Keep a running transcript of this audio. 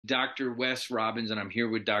Dr. Wes Robins, and I'm here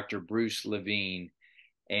with Dr. Bruce Levine.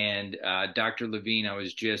 And Dr. Levine, I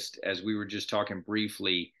was just, as we were just talking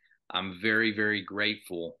briefly, I'm very, very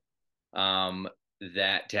grateful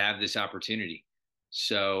that to have this opportunity.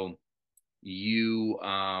 So, you,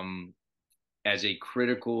 as a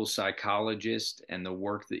critical psychologist and the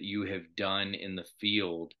work that you have done in the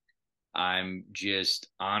field, I'm just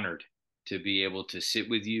honored to be able to sit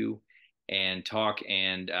with you and talk.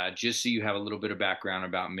 And just so you have a little bit of background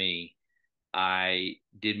about me, I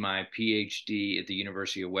did my PhD at the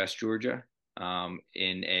University of West Georgia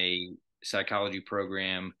in a psychology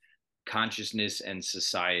program, consciousness and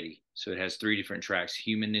society. So it has three different tracks: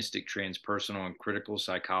 humanistic, transpersonal, and critical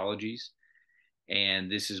psychologies.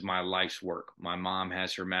 And this is my life's work. My mom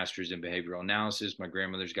has her master's in behavioral analysis. My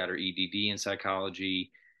grandmother's got her EDD in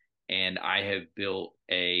psychology. And I have built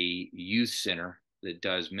a youth center that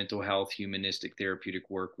does mental health, humanistic, therapeutic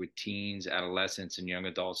work with teens, adolescents, and young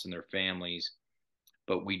adults and their families.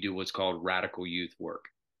 But we do what's called radical youth work,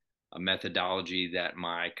 a methodology that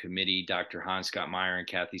my committee, Dr. Hans Scott Meyer and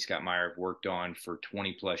Kathy Scott Meyer, have worked on for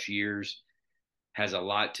 20 plus years. Has a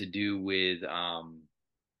lot to do with,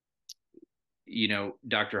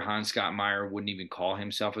 Dr. Hans Scott Meyer wouldn't even call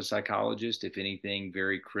himself a psychologist. If anything,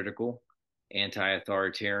 very critical,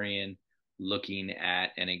 anti-authoritarian, looking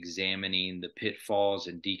at and examining the pitfalls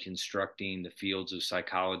and deconstructing the fields of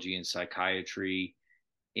psychology and psychiatry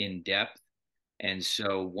in depth. And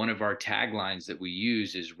so one of our taglines that we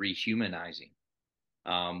use is rehumanizing.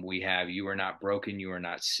 We have, you are not broken, you are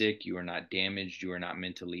not sick, you are not damaged, you are not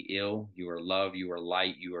mentally ill, you are love, you are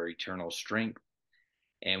light, you are eternal strength.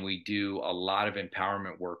 And we do a lot of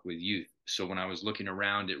empowerment work with youth. So when I was looking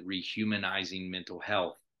around at rehumanizing mental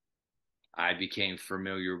health, I became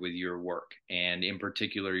familiar with your work, and in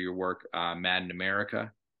particular your work, Mad in America,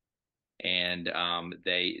 and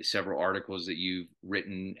they several articles that you've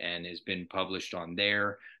written and has been published on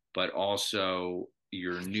there, but also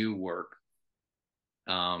your new work,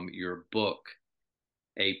 your book,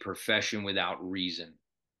 A Profession Without Reason: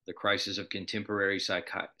 The Crisis of Contemporary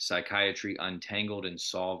Psychiatry Untangled and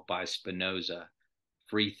Solved by Spinoza,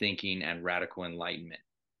 Freethinking and Radical Enlightenment.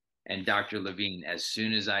 And Dr. Levine, as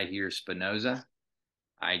soon as I hear Spinoza,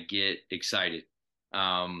 I get excited.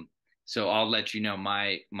 Um, so I'll let you know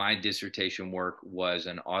my dissertation work was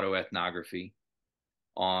an autoethnography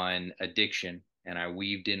on addiction, and I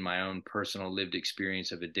weaved in my own personal lived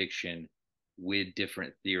experience of addiction with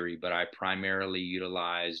different theory, but I primarily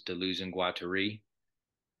utilized Deleuze and Guattari,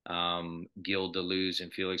 Gilles Deleuze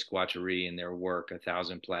and Felix Guattari in their work A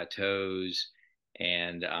Thousand Plateaus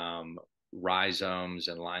and Rhizomes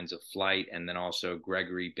and Lines of Flight, and then also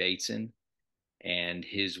Gregory Bateson and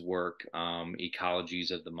his work,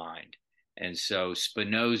 Ecologies of the Mind. And so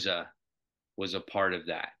Spinoza was a part of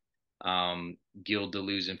that. Gilles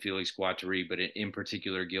Deleuze and Felix Guattari, but in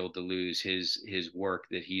particular Gilles Deleuze, his work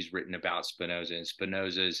that he's written about Spinoza and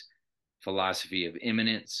Spinoza's philosophy of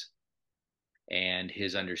immanence and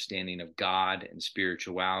his understanding of God and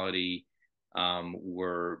spirituality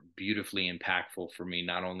were beautifully impactful for me,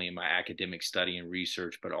 not only in my academic study and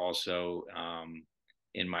research, but also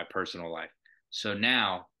in my personal life. So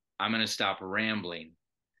now I'm going to stop rambling,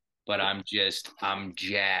 but I'm jazzed. I'm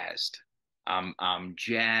jazzed.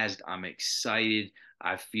 I'm excited.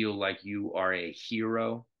 I feel like you are a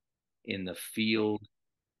hero in the field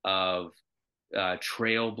of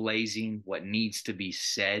trailblazing what needs to be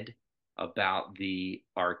said about the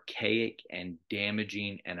archaic and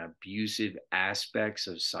damaging and abusive aspects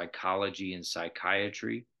of psychology and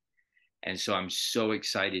psychiatry. And so I'm so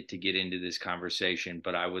excited to get into this conversation,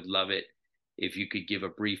 but I would love it if you could give a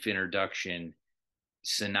brief introduction,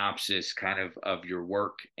 synopsis kind of your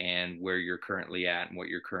work and where you're currently at and what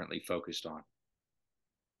you're currently focused on.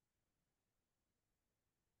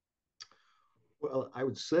 Well, I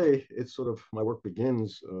would say it's sort of my work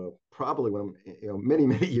begins probably when many,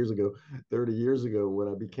 many years ago, 30 years ago, when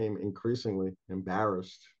I became increasingly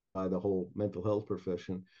embarrassed by the whole mental health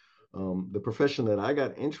profession. The profession that I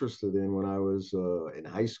got interested in when I was in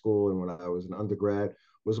high school and when I was an undergrad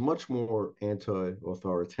was much more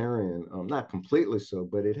anti-authoritarian, not completely so,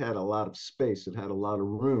 but it had a lot of space. It had a lot of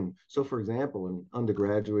room. So, for example, in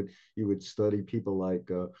undergraduate, you would study people like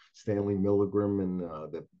Stanley Milgram and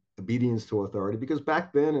the obedience to authority, because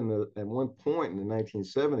back then at one point in the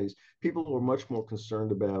 1970s, people were much more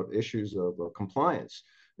concerned about issues of compliance,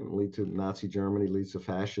 and lead to Nazi Germany, leads to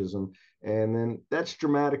fascism. And then that's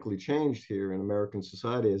dramatically changed here in American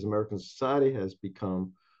society. As American society has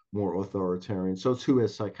become more authoritarian, so too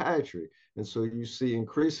has psychiatry. And so you see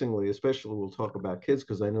increasingly, especially we'll talk about kids,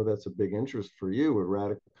 because I know that's a big interest for you with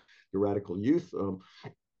the radical youth.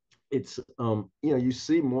 it's you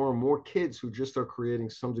see more and more kids who just are creating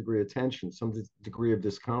some degree of tension, some degree of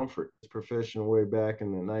discomfort. This profession way back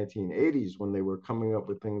in the 1980s when they were coming up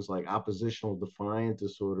with things like oppositional defiant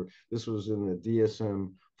disorder. This was in the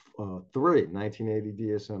DSM 3, 1980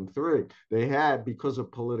 DSM-3. They had, because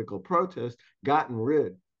of political protest, gotten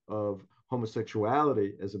rid of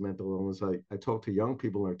homosexuality as a mental illness. I talk to young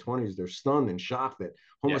people in their 20s, they're stunned and shocked that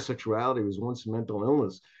Yeah. homosexuality was once a mental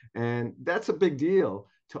illness. And that's a big deal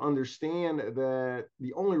to understand that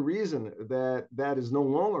the only reason that that is no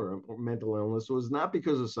longer a mental illness was not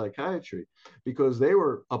because of psychiatry, because they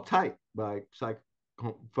were uptight by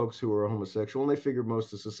folks who were homosexual, and they figured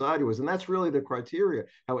most of society was. And that's really the criteria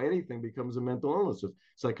how anything becomes a mental illness. If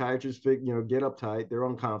psychiatrists get uptight, they're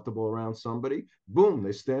uncomfortable around somebody, boom,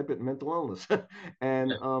 they stamp it mental illness.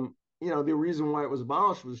 And Yeah. the reason why it was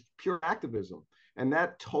abolished was pure activism. And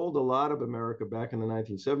that told a lot of America back in the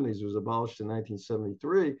 1970s. It was abolished in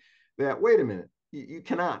 1973. That, wait a minute, you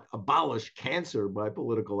cannot abolish cancer by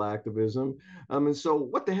political activism. And so,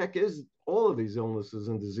 what the heck is all of these illnesses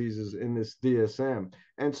and diseases in this DSM?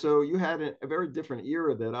 And so, you had a very different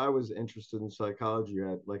era that I was interested in psychology. You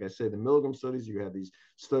had, like I say, the Milgram studies. You had these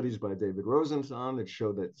studies by David Rosenthal that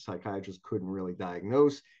showed that psychiatrists couldn't really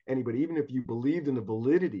diagnose anybody, even if you believed in the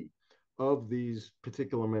validity of these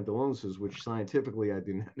particular mental illnesses, which scientifically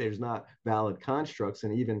there's not valid constructs.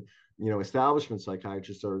 And even, establishment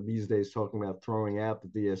psychiatrists are these days talking about throwing out the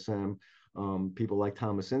DSM. People like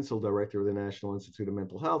Thomas Insel, director of the National Institute of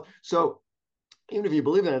Mental Health. So even if you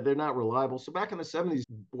believe in it, they're not reliable. So back in the 70s,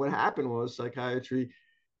 what happened was psychiatry,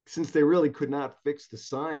 since they really could not fix the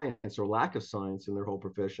science or lack of science in their whole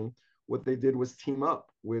profession, what they did was team up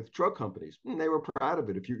with drug companies. And they were proud of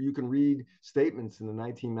it. If you can read statements in the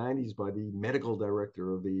 1990s by the medical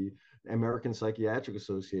director of the American Psychiatric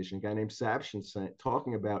Association, a guy named Sapshin,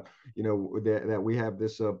 talking about, that we have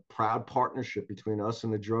this proud partnership between us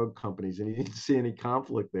and the drug companies, and you didn't see any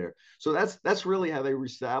conflict there. So that's really how they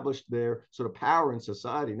reestablished their sort of power in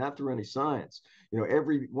society, not through any science.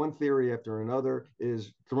 Every one theory after another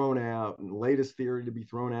is thrown out, and the latest theory to be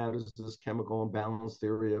thrown out is this chemical imbalance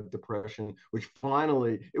theory of depression, which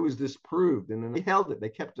finally it was disproved, and then they held it, they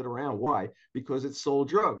kept it around. Why? Because it's sold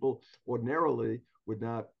drug. Well, ordinarily would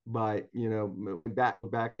not buy,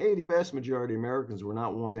 back 80, vast majority of Americans were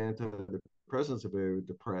not want antidepressants if they were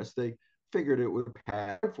depressed. They figured it would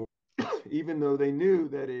pass for even though they knew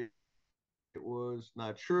that it was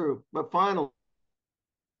not true. But finally,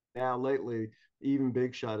 now lately, even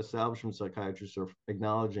big shot establishment psychiatrists are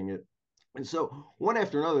acknowledging it. And so one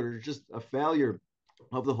after another, there's just a failure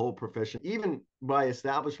of the whole profession, even by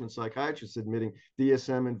establishment psychiatrists admitting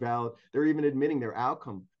DSM invalid. They're even admitting their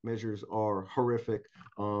outcome measures are horrific.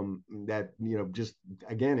 That, just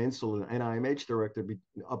again, Insel, NIMH director,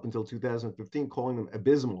 up until 2015, calling them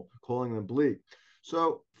abysmal, calling them bleak.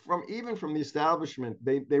 So from the establishment,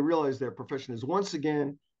 they realize their profession is once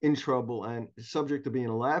again in trouble and subject to being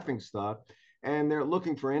a laughing stock, and they're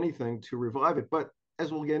looking for anything to revive it. But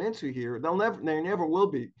as we'll get into here, they never will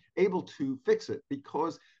be able to fix it,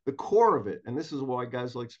 because the core of it, and this is why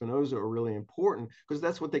guys like Spinoza are really important, because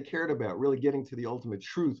that's what they cared about, really getting to the ultimate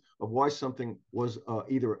truth of why something was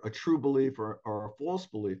either a true belief or a false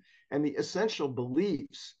belief, and the essential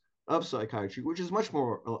beliefs of psychiatry, which is much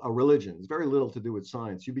more a religion. It's very little to do with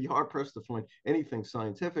science. You'd be hard pressed to find anything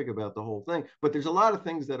scientific about the whole thing, but there's a lot of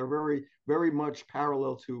things that are very, very much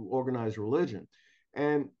parallel to organized religion.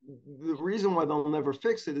 And the reason why they'll never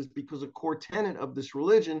fix it is because a core tenet of this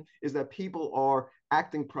religion is that people are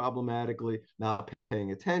acting problematically, not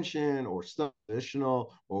paying attention, or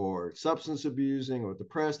additional, or substance abusing, or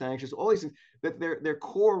depressed, anxious, all these things. That their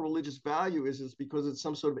core religious value is because it's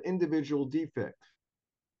some sort of individual defect,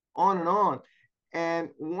 on and on. And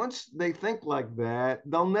once they think like that,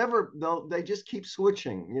 they just keep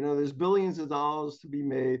switching. There's billions of dollars to be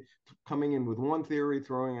made, coming in with one theory,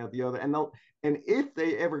 throwing out the other. And if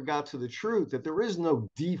they ever got to the truth that there is no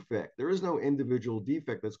defect, there is no individual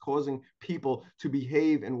defect that's causing people to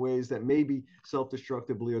behave in ways that may be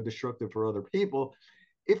self-destructively or destructive for other people,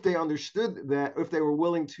 if they understood that, if they were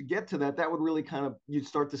willing to get to that, that would really you'd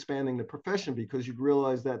start disbanding the profession, because you'd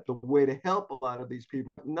realize that the way to help a lot of these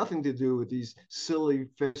people, nothing to do with these silly,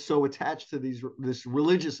 so attached to this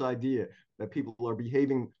religious idea that people are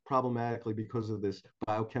behaving problematically because of this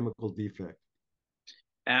biochemical defect.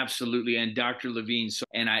 Absolutely. And Dr. Levine,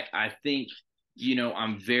 and I think,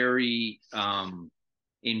 I'm very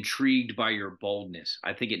intrigued by your boldness.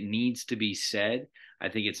 I think it needs to be said. I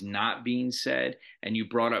think it's not being said. And you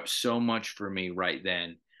brought up so much for me right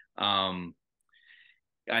then.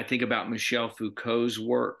 I think about Michel Foucault's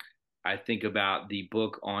work, I think about the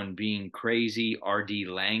book on being crazy, R.D.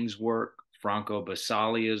 Laing's work, Franco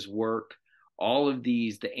Basaglia's work, all of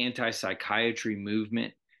these, the anti-psychiatry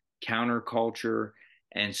movement, counterculture.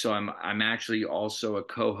 And so I'm actually also a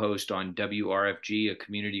co-host on WRFG, a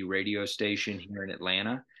community radio station here in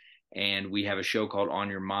Atlanta. And we have a show called On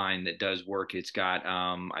Your Mind that does work. It's got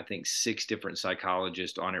I think 6 different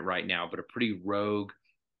psychologists on it right now, but a pretty rogue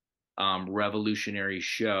revolutionary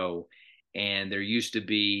show. And there used to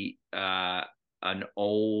be an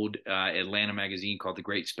old Atlanta magazine called The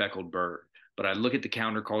Great Speckled Bird. But I look at the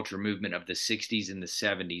counterculture movement of the 60s and the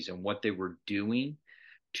 70s and what they were doing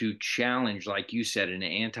to challenge, like you said, in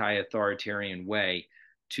an anti authoritarian way,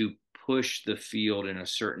 to push the field in a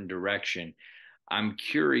certain direction. I'm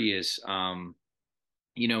curious,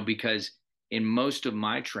 because in most of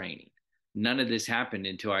my training, none of this happened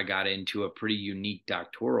until I got into a pretty unique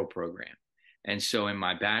doctoral program. And so in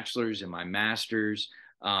my bachelor's and my master's,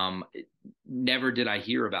 never did I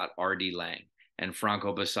hear about R.D. Laing and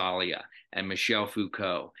Franco Basaglia and Michel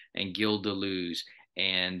Foucault and Gilles Deleuze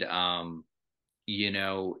and,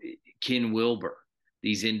 Ken Wilber,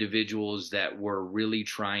 these individuals that were really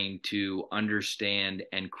trying to understand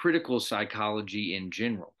and critical psychology in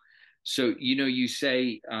general. So, you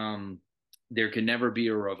say there can never be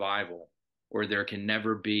a revival, or there can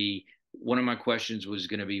never be. One of my questions was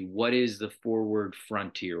going to be, what is the forward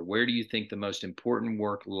frontier? Where do you think the most important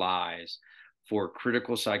work lies for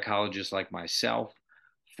critical psychologists like myself,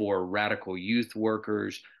 for radical youth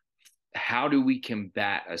workers? How do we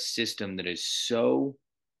combat a system that is so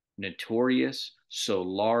notorious, so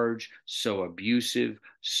large, so abusive,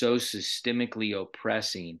 so systemically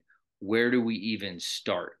oppressing? Where do we even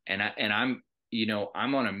start? I'm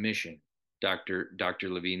on a mission, Dr.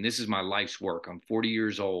 Levine. This is my life's work. I'm 40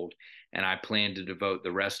 years old, and I plan to devote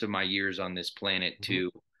the rest of my years on this planet Mm-hmm.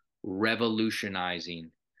 to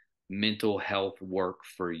revolutionizing mental health work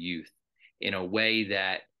for youth in a way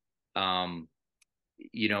that um,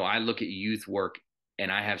 I look at youth work,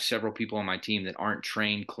 and I have several people on my team that aren't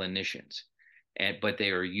trained clinicians, but they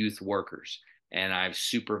are youth workers. And I've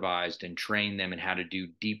supervised and trained them in how to do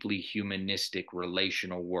deeply humanistic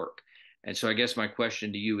relational work. And so I guess my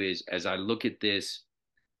question to you is, as I look at this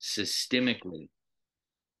systemically,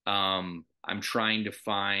 I'm trying to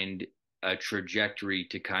find a trajectory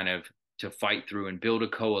to kind of to fight through and build a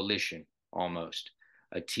coalition, almost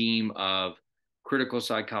a team of critical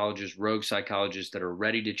psychologists, rogue psychologists that are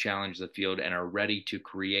ready to challenge the field and are ready to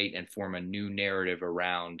create and form a new narrative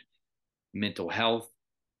around mental health,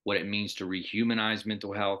 what it means to rehumanize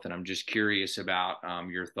mental health. And I'm just curious about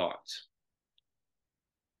your thoughts.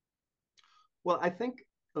 Well, I think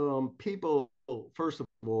people, first of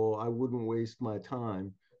all, I wouldn't waste my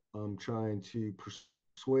time trying to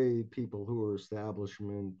persuade people who are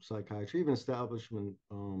establishment psychiatry, even establishment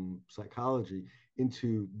psychology,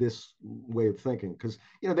 into this way of thinking. Because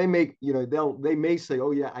they make they may say,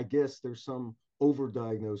 oh yeah, I guess there's some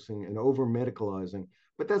overdiagnosing and over medicalizing,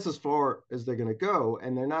 but that's as far as they're going to go,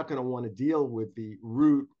 and they're not going to want to deal with the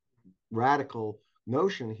root radical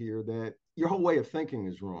notion here that your whole way of thinking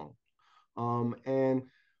is wrong. And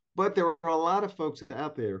but there are a lot of folks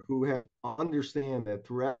out there who have understand that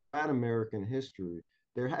throughout American history,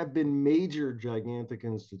 there have been major gigantic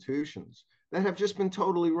institutions that have just been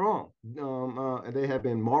totally wrong. They have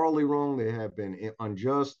been morally wrong. They have been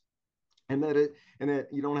unjust. And that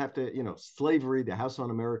you don't have to, slavery, the House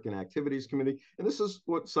Un-American Activities Committee. And this is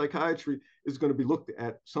what psychiatry is going to be looked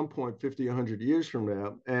at some point 50, 100 years from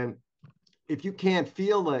now. And if you can't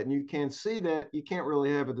feel that and you can't see that, you can't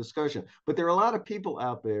really have a discussion. But there are a lot of people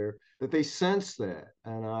out there that they sense that,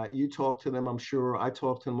 and you talk to them. I'm sure I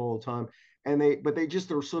talk to them all the time, but they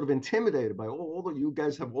just are sort of intimidated by all the you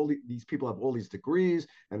guys have these people have all these degrees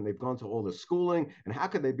and they've gone to all this schooling, and how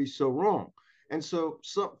could they be so wrong? And so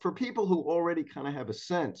for people who already kind of have a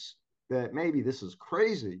sense that maybe this is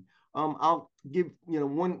crazy, I'll give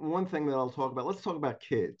one thing that I'll talk about. Let's talk about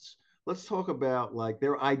kids. Let's talk about like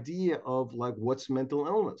their idea of like what's mental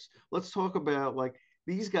illness. Let's talk about like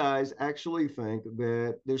these guys actually think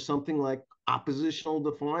that there's something like oppositional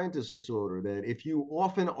defiant disorder, that if you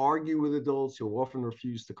often argue with adults, you often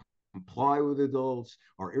refuse to comply with adults,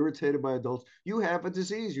 are irritated by adults, you have a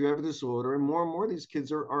disease, you have a disorder, and more of these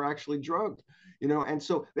kids are actually drugged, and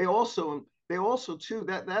so they also too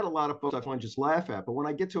that a lot of folks I find just laugh at. But when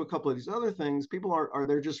I get to a couple of these other things, people are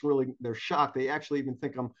they're just really they're shocked. They actually even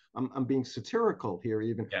think I'm being satirical here,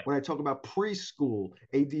 even Yeah. when I talk about preschool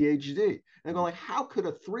ADHD. And they go like, how could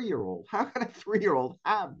a 3-year-old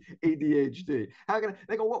have ADHD? How can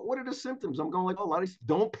they go, what are the symptoms? I'm going like, oh, a lot of these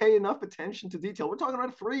don't pay enough attention to detail. We're talking about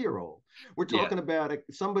a 3-year-old. We're Yeah. talking about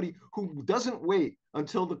somebody who doesn't wait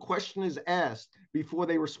until the question is asked before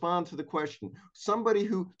they respond to the question. Somebody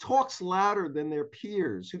who talks louder than their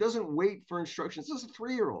peers, who doesn't wait for instructions. This is a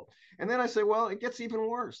 3-year-old. And then I say, well, it gets even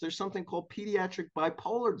worse. There's something called pediatric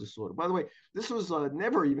bipolar disorder. By the way, this was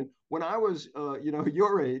never even when I was,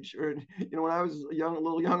 your age, or when I was young, a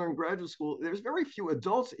little younger in graduate school. There's very few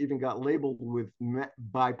adults even got labeled with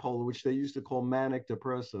bipolar, which they used to call manic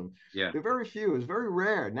depressive. Yeah. They're very few. It's very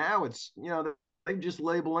rare. Now it's they just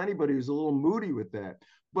label anybody who's a little moody with that.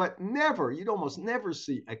 But never, you'd almost never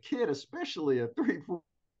see a kid, especially a 3,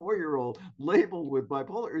 4 year old, labeled with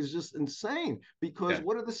bipolar. Is just insane, because Yeah.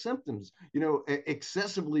 what are the symptoms?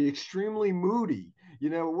 Excessively, extremely moody.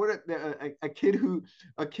 What a kid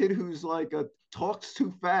who's like talks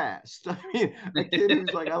too fast. I mean, a kid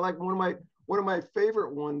who's like, I like one of my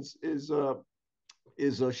favorite ones is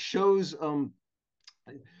shows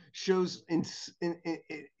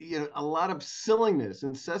a lot of silliness,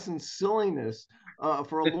 incessant silliness,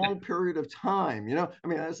 for a long period of time. I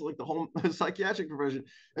mean, that's like the whole psychiatric profession.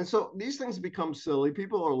 And so these things become silly.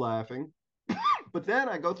 People are laughing. But then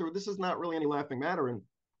I go through, this is not really any laughing matter. And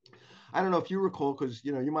I don't know if you recall, because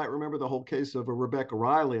you might remember the whole case of a Rebecca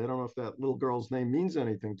Riley. I don't know if that little girl's name means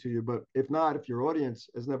anything to you, but if not, if your audience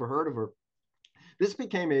has never heard of her, this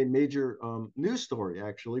became a major news story,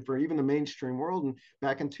 actually, for even the mainstream world. And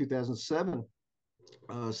back in 2007,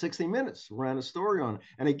 60 Minutes ran a story on it.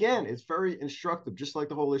 And again, it's very instructive, just like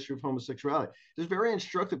the whole issue of homosexuality. It's very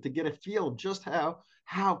instructive to get a feel of just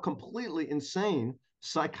how completely insane,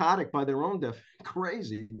 psychotic by their own definition,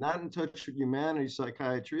 crazy, not in touch with humanity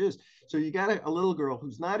psychiatry is. So you got a little girl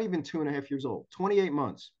who's not even 2.5 years old, 28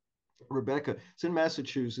 months. Rebecca. It's in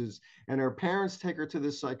Massachusetts, and her parents take her to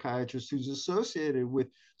this psychiatrist who's associated with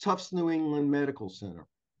Tufts New England Medical Center.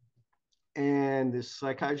 And this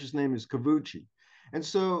psychiatrist's name is Cavucci. And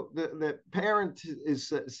so the parent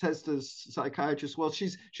says to the psychiatrist, well,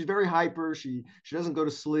 she's very hyper. She doesn't go to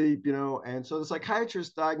sleep, And so the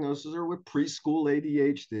psychiatrist diagnoses her with preschool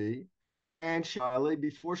ADHD, and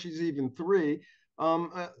before she's even 3,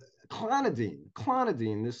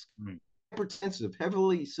 clonidine, this Mm. hypertensive,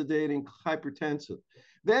 heavily sedating hypertensive.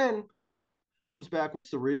 Then comes back with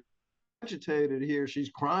the agitated here. She's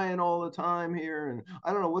crying all the time here, and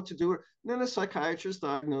I don't know what to do. And then a psychiatrist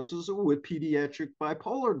diagnoses her with pediatric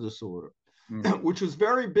bipolar disorder, Mm. which was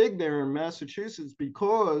very big there in Massachusetts,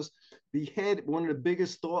 because one of the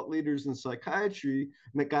biggest thought leaders in psychiatry,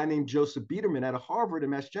 a guy named Joseph Biederman out of Harvard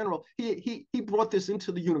and Mass General, he brought this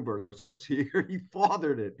into the universe here. He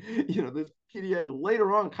fathered it. This pediatric.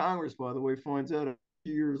 Later on, Congress, by the way, finds out a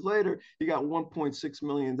few years later, he got $1.6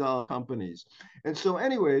 million companies. And so,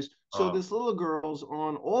 anyways, so Oh, this little girl's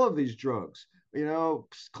on all of these drugs,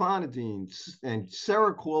 clonidine and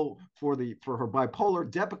Seroquel for her bipolar,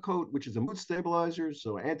 Depakote, which is a mood stabilizer,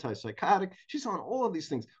 so antipsychotic. She's on all of these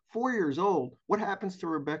things. 4 years old. What happens to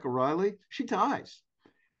Rebecca Riley? She dies.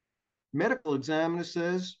 Medical examiner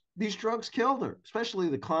says these drugs killed her, especially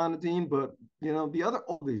the clonidine, but the other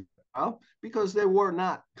all these, because they were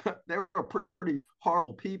not, they were pretty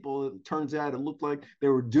horrible people. It turns out it looked like they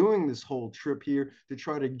were doing this whole trip here to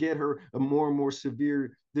try to get her a more and more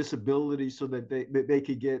severe disability so that they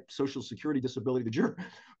could get Social Security disability to juror.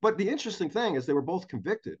 But the interesting thing is they were both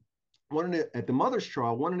convicted. At the mother's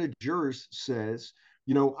trial, one of the jurors says,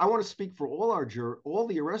 I want to speak for all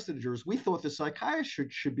the arrested jurors. We thought the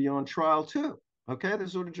psychiatrist should be on trial too. Okay, this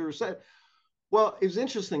is what the juror said. Well, it was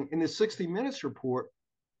interesting. In the 60 Minutes report,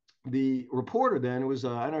 the reporter then was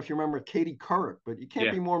I don't know if you remember Katie Couric, but you can't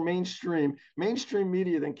yeah. be more mainstream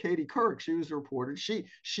media than Katie Couric. She was a reporter.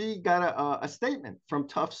 She got a statement from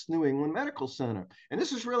Tufts New England Medical Center, and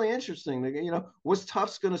this is really interesting. Was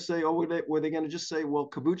Tufts going to say, oh, were they going to just say, well,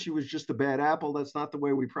 Cavucci was just a bad apple? That's not the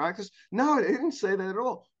way we practice. No, they didn't say that at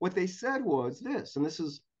all. What they said was this, and this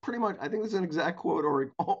is pretty much, I think this is an exact quote,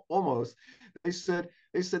 or almost. They said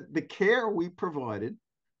the care we provided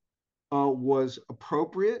was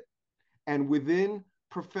appropriate and within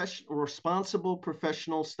responsible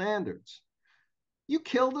professional standards. You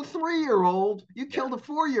killed a 3-year-old, you Yeah. killed a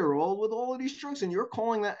 4-year-old with all of these drugs, and you're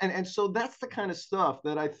calling that. And so that's the kind of stuff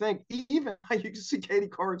that I think, even you can see Katie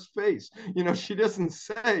Couric's face. She doesn't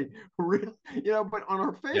say real, but on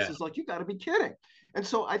her face, Yeah. it's like, you got to be kidding. And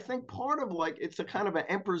so I think part of, like, it's a kind of an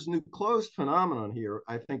emperor's new clothes phenomenon here,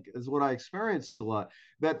 I think, is what I experienced a lot.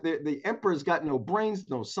 That the emperor's got no brains,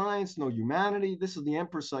 no science, no humanity. This is the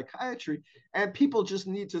emperor's psychiatry. And people just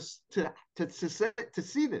need to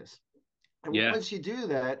see this. And Yeah. once you do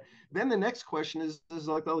that, then the next question is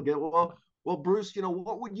like, they'll get, well, Well, Bruce,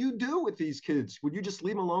 what would you do with these kids? Would you just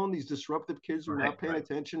leave them alone, these disruptive kids who are Right, not paying right.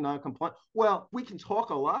 attention, non compliant? Well, we can talk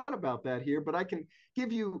a lot about that here, but I can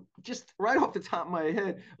give you just right off the top of my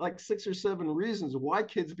head, like 6 or 7 reasons why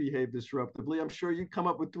kids behave disruptively. I'm sure you come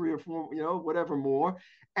up with 3 or 4, whatever more,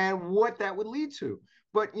 and what that would lead to.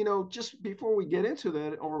 But, just before we get into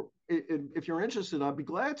that, or if you're interested, I'd be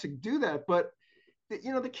glad to do that. But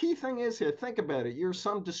the key thing is here, think about it, you're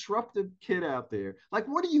some disruptive kid out there, like,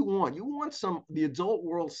 what do you want? You want the adult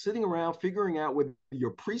world sitting around figuring out whether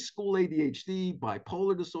you're preschool ADHD,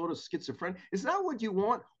 bipolar disorder, schizophrenia. Is that what you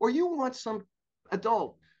want? Or you want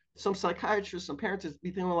adult some psychiatrists, some parents to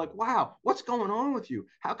be thinking like, wow, what's going on with you?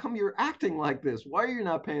 How come you're acting like this? Why are you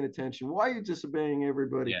not paying attention? Why are you disobeying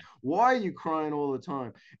everybody? Yeah, Why are you crying all the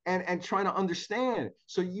time? And trying to understand.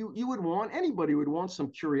 So you would want, anybody would want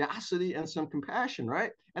some curiosity and some compassion,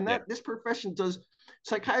 right? And yeah, that this profession does.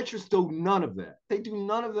 Psychiatrists do none of that. They do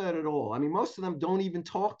none of that at all. I mean, most of them don't even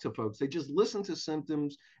talk to folks. They just listen to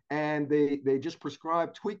symptoms, and they just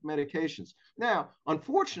prescribe tweak medications. Now,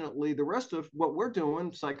 unfortunately, the rest of what we're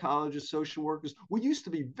doing, psychologists, social workers, we used to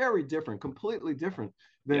be very different, completely different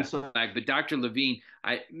than yeah. some. Like, but Dr. Levine,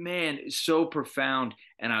 man, it's so profound,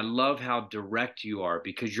 and I love how direct you are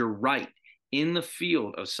because you're right. In the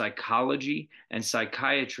field of psychology and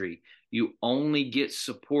psychiatry, you only get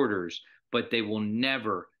supporters, but they will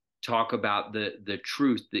never talk about the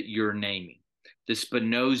truth that you're naming, the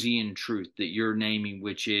Spinozian truth that you're naming,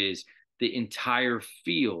 which is the entire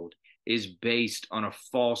field is based on a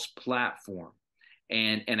false platform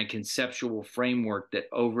and a conceptual framework that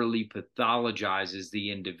overly pathologizes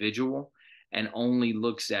the individual and only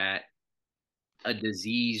looks at a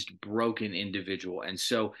diseased, broken individual. And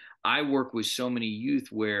so I work with so many youth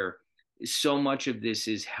where so much of this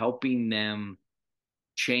is helping them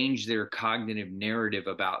change their cognitive narrative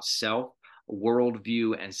about self,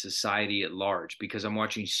 worldview, and society at large. Because I'm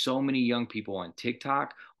watching so many young people on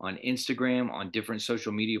TikTok, on Instagram, on different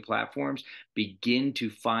social media platforms begin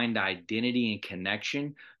to find identity and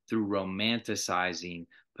connection through romanticizing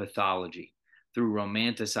pathology, through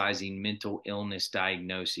romanticizing mental illness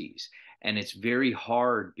diagnoses. And it's very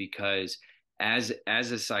hard because as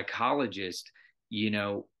a psychologist, you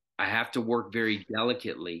know, I have to work very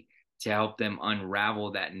delicately to help them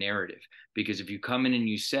unravel that narrative. Because if you come in and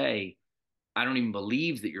you say, I don't even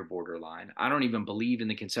believe that you're borderline, I don't even believe in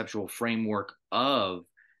the conceptual framework of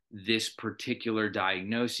this particular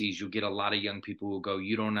diagnosis, you'll get a lot of young people who will go,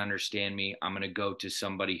 you don't understand me. I'm going to go to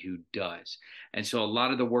somebody who does. And so a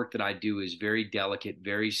lot of the work that I do is very delicate,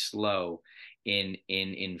 very slow in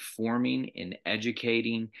informing, in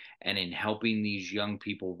educating, and in helping these young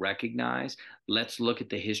people recognize, let's look at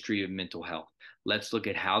the history of mental health. Let's look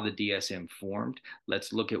at how the DSM formed.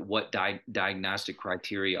 Let's look at what diagnostic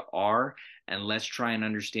criteria are, and let's try and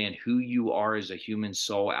understand who you are as a human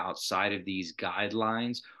soul outside of these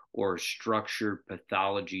guidelines or structured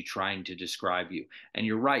pathology trying to describe you. And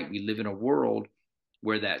you're right, we live in a world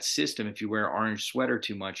where that system, if you wear orange sweater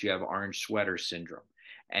too much, you have orange sweater syndrome.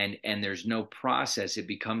 And there's no process. It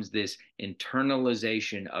becomes this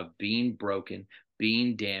internalization of being broken,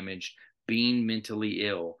 being damaged, being mentally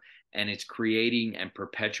ill, and it's creating and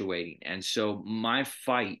perpetuating. And so my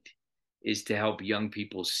fight is to help young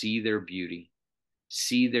people see their beauty,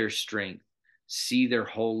 see their strength, see their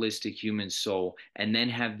holistic human soul, and then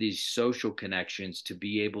have these social connections to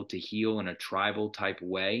be able to heal in a tribal type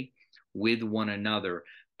way with one another,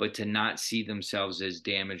 but to not see themselves as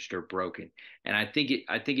damaged or broken. And I think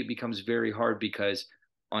it becomes very hard because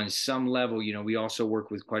on some level, you know, we also work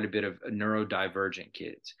with quite a bit of neurodivergent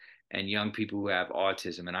kids and young people who have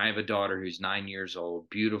autism. And I have a daughter who's 9 years old,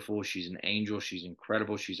 beautiful. She's an angel. She's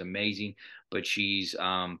incredible. She's amazing, but she's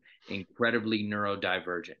incredibly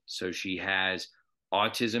neurodivergent. So she has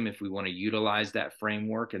autism, if we want to utilize that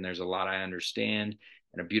framework. And there's a lot I understand,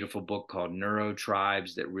 and a beautiful book called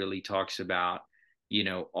Neurotribes that really talks about, you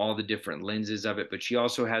know, all the different lenses of it. But she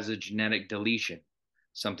also has a genetic deletion,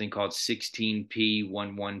 something called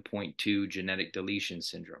 16p11.2 genetic deletion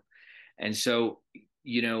syndrome. And so,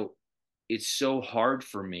 you know, it's so hard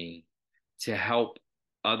for me to help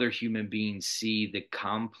other human beings see the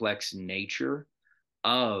complex nature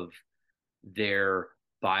of their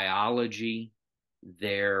biology,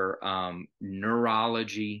 their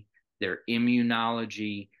neurology, their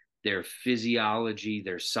immunology, their physiology,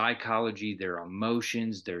 their psychology, their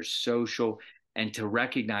emotions, their social, and to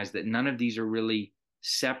recognize that none of these are really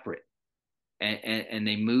separate. And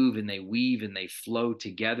they move and they weave and they flow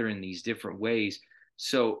together in these different ways.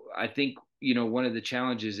 So I think, you know, one of the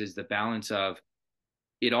challenges is the balance of,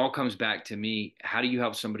 it all comes back to me, how do you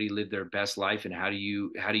help somebody live their best life, and how do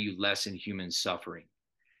you lessen human suffering?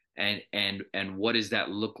 and what does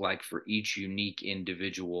that look like for each unique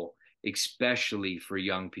individual, especially for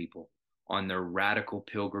young people on their radical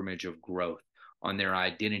pilgrimage of growth, on their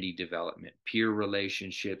identity development, peer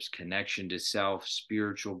relationships, connection to self,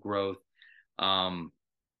 spiritual growth. um,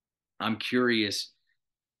 I'm curious,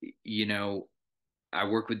 you know, I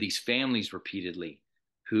work with these families repeatedly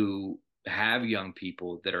who have young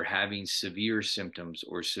people that are having severe symptoms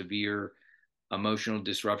or severe emotional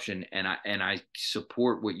disruption, and I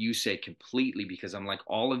support what you say completely, because I'm like,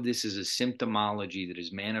 all of this is a symptomology that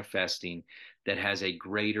is manifesting that has a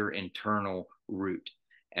greater internal root,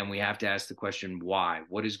 and we have to ask the question, why?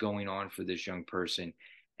 What is going on for this young person?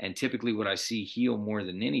 And typically what I see heal more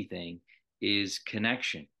than anything is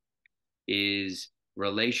connection, is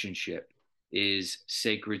relationship, is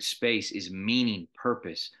sacred space, is meaning,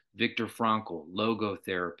 purpose. Viktor Frankl,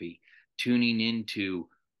 logotherapy, tuning into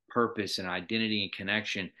purpose and identity and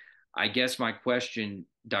connection. I guess my question,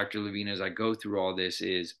 Dr. Levine, as I go through all this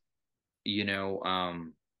is, you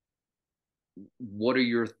know, what are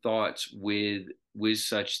your thoughts with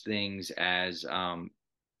such things as,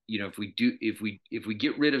 if we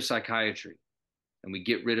get rid of psychiatry and we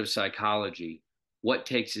get rid of psychology, what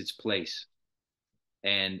takes its place?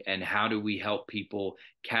 And how do we help people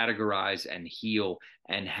categorize and heal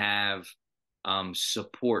and have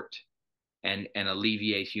support and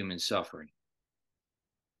alleviate human suffering?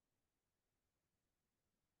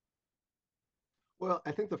 Well,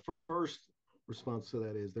 I think the first response to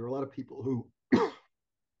that is there are a lot of people who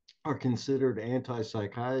are considered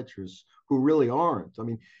anti-psychiatrists who really aren't. I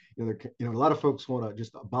mean, a lot of folks want to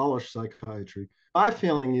just abolish psychiatry. My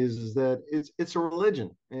feeling is that it's a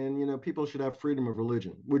religion, and people should have freedom of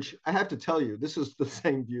religion. Which I have to tell you, this is the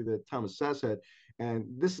same view that Thomas Sess had, and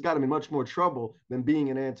this has got him in much more trouble than being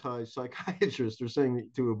an anti-psychiatrist or saying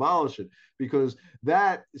to abolish it, because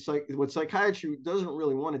what psychiatry doesn't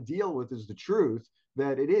really want to deal with is the truth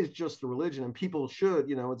that it is just a religion, and people should,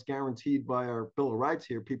 it's guaranteed by our Bill of Rights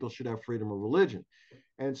here, people should have freedom of religion.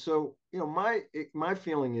 And so, my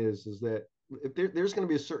feeling is that if there's going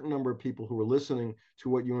to be a certain number of people who are listening to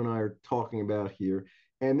what you and I are talking about here,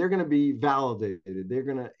 and they're going to be validated.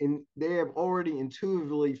 They have already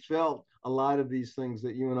intuitively felt a lot of these things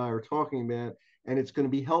that you and I are talking about, and it's going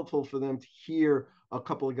to be helpful for them to hear a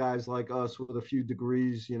couple of guys like us with a few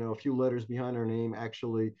degrees, a few letters behind our name,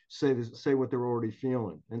 actually say what they're already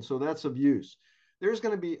feeling. And so that's of use. There's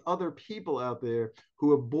going to be other people out there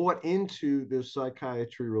who have bought into this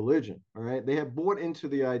psychiatry religion. All right. They have bought into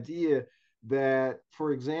the idea that,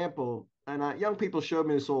 for example, and young people showed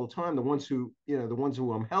me this all the time. The ones who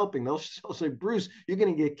I'm helping, they'll say, Bruce, you're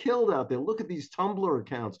going to get killed out there. Look at these Tumblr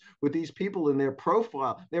accounts with these people in their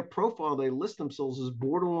profile. They list themselves as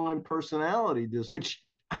borderline personality disorder, which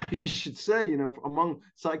you should say, among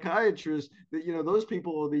psychiatrists, that those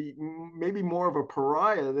people are maybe more of a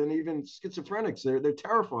pariah than even schizophrenics. They're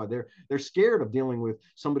terrified. They're scared of dealing with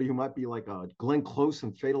somebody who might be like a Glenn Close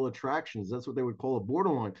in Fatal Attractions. That's what they would call a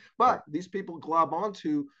borderline. But these people glob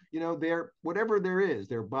onto, their whatever there is,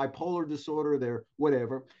 their bipolar disorder, their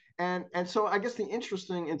whatever. And so I guess the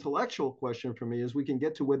interesting intellectual question for me is, we can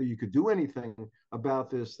get to whether you could do anything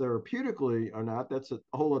about this therapeutically or not. That's a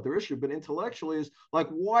whole other issue. But intellectually is like,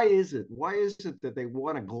 why is it? Why is it that they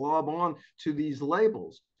want to glob on to these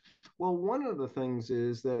labels? Well, one of the things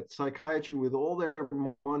is that psychiatry, with all their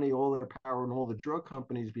money, all their power, and all the drug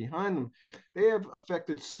companies behind them, they have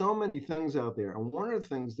affected so many things out there. And one of the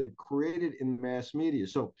things they've created in the mass media,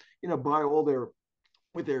 so, by all their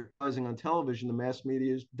with their advertising on television, the mass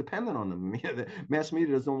media is dependent on them. The mass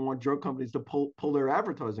media doesn't want drug companies to pull their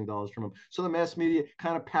advertising dollars from them. So the mass media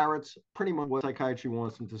kind of parrots pretty much what psychiatry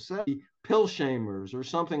wants them to say. Pill shamers or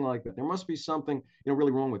something like that. There must be something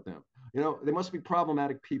really wrong with them. There must be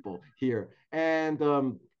problematic people here. And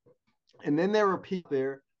then there are people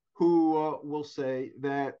there who will say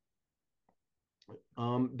that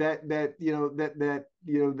that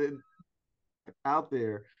out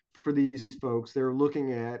there for these folks they're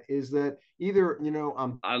looking at is that either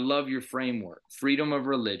I love your framework. Freedom of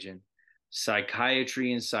religion,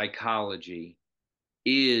 psychiatry and psychology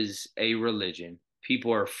is a religion.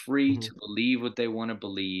 People are free to believe what they want to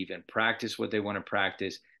believe and practice what they want to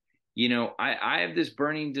practice. I have this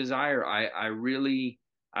burning desire. I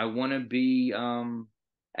want to be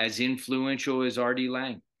as influential as R.D.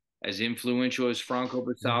 Laing, as influential as Franco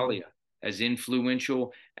Basaglia, as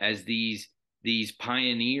influential as these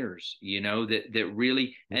pioneers, that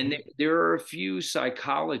really, and there are a few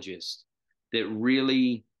psychologists that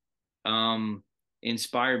really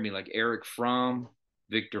inspired me, like Eric Fromm,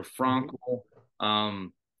 Viktor Frankl,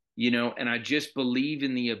 and I just believe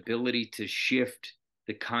in the ability to shift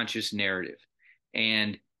the conscious narrative.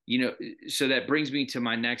 And you know, so that brings me to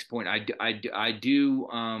my next point. I do,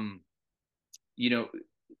 you know,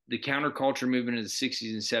 the counterculture movement of the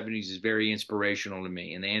 60s and 70s is very inspirational to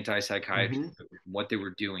me, and the anti-psychiatry, Hmm. what they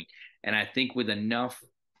were doing. And I think with enough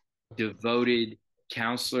devoted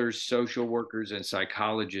counselors, social workers, and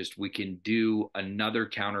psychologists, we can do another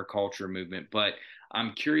counterculture movement. But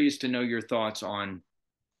I'm curious to know your thoughts on,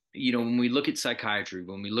 when we look at psychiatry,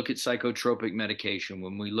 when we look at psychotropic medication,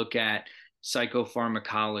 when we look at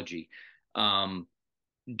psychopharmacology, um,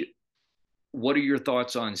 what are your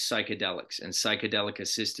thoughts on psychedelics and psychedelic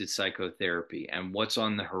assisted psychotherapy, and what's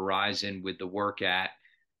on the horizon with the work at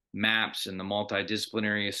MAPS and the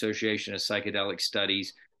Multidisciplinary Association of Psychedelic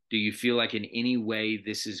Studies? Do you feel like in any way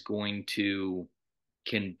this is going to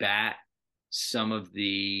combat some of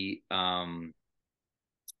the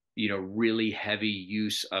really heavy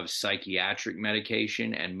use of psychiatric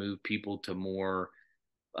medication and move people to more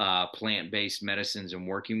plant-based medicines and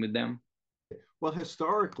working with them? Well,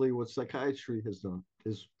 historically, what psychiatry has done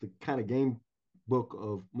is the kind of game book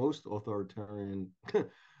of most authoritarian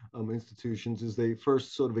institutions is they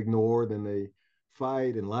first sort of ignore, then they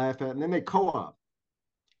fight and laugh at, and then they co-opt.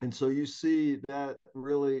 And so you see that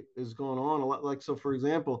really is going on a lot. Like, so for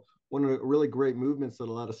example, one of the really great movements that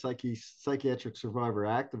a lot of psychiatric survivor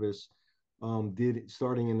activists did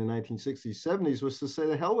starting in the 1960s, 70s was to say,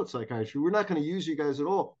 the hell with psychiatry. We're not going to use you guys at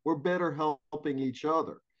all. We're better helping each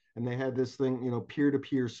other. And they had this thing, peer to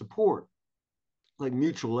peer support, like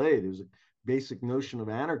mutual aid. It was a basic notion of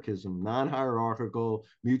anarchism, non hierarchical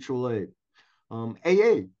mutual aid.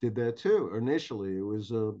 AA did that too. Initially, it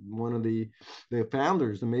was one of the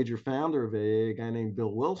founders, the major founder of AA, a guy named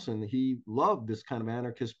Bill Wilson. He loved this kind of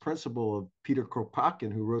anarchist principle of Peter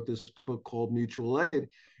Kropotkin, who wrote this book called Mutual Aid,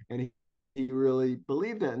 and he really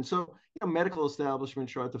believed that. And so, medical establishment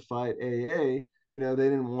tried to fight AA. They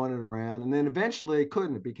didn't want it around, and then eventually it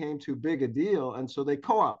couldn't. It became too big a deal, and so they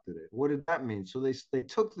co-opted it. What did that mean? So they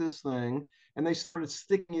took this thing and they started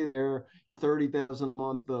sticking it there 30,000 a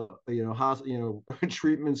month,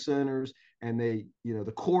 treatment centers, and the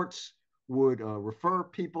courts would refer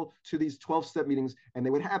people to these 12-step meetings, and they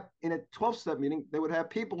would have in a 12-step meeting, they would have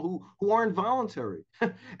people who are involuntary.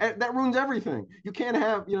 And that ruins everything. You can't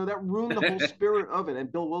have, that ruined the whole spirit of it.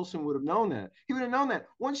 And Bill Wilson would have known that. He would have known that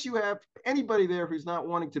once you have anybody there who's not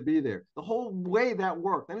wanting to be there, the whole way that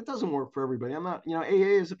worked, and it doesn't work for everybody. I'm not,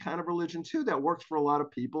 AA is a kind of religion too that works for a lot of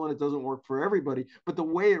people, and it doesn't work for everybody. But the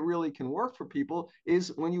way it really can work for people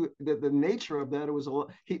is when the nature of that, it was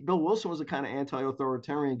Bill Wilson was a kind of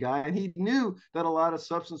anti-authoritarian guy, and he knew that a lot of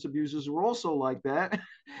substance abusers were also like that.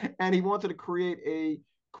 And he wanted to create a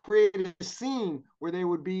scene where they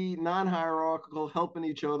would be non-hierarchical, helping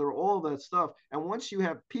each other, all that stuff. And once you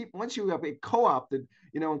have a co-opted,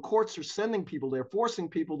 and courts are sending people there, forcing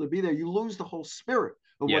people to be there, you lose the whole spirit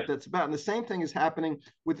of Yeah. what that's about. And the same thing is happening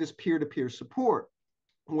with this peer-to-peer support,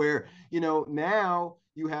 where now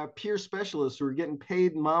you have peer specialists who are getting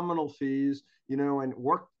paid nominal fees, and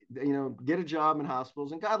work, get a job in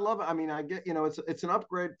hospitals. And God love it. I mean, I get, it's an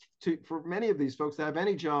upgrade for many of these folks to have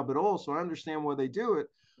any job at all. So I understand why they do it.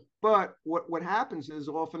 But what happens is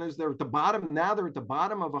often is they're at the bottom. Now they're at the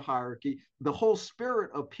bottom of a hierarchy. The whole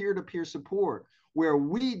spirit of peer-to-peer support, where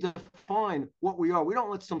we define what we are. We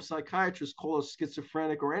don't let some psychiatrist call us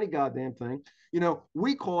schizophrenic or any goddamn thing.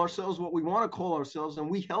 We call ourselves what we want to call ourselves, and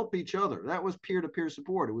we help each other. That was peer-to-peer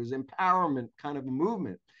support. It was empowerment kind of a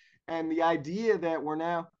movement. And the idea that we're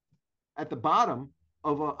now at the bottom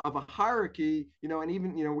of a hierarchy, and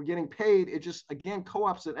even, we're getting paid, it just, again,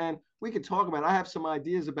 co-ops it. And we could talk about, I have some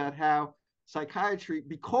ideas about how psychiatry,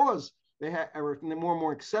 because they are more and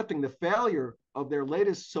more accepting the failure of their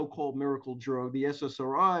latest so-called miracle drug, the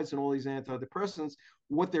SSRIs and all these antidepressants,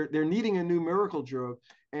 what they're needing a new miracle drug.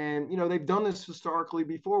 And, they've done this historically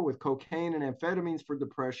before with cocaine and amphetamines for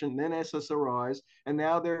depression, then SSRIs, and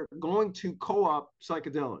now they're going to co-opt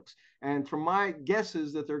psychedelics. And from my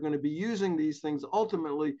guesses that they're going to be using these things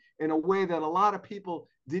ultimately in a way that a lot of people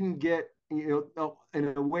didn't get, in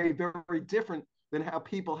a way very different than how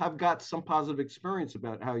people have got some positive experience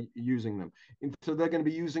about how using them. And so they're going to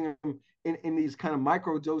be using them in these kind of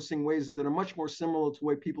micro dosing ways that are much more similar to the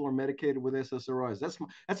way people are medicated with SSRIs.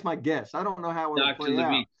 That's my guess. I don't know how it'll Dr. play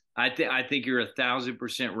out. Levine, I think you're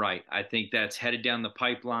 1,000% right. I think that's headed down the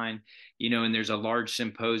pipeline, and there's a large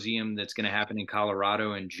symposium that's going to happen in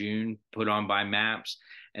Colorado in June, put on by MAPS,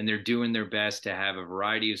 and they're doing their best to have a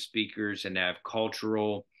variety of speakers and to have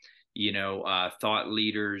cultural, thought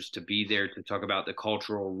leaders to be there to talk about the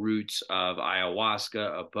cultural roots of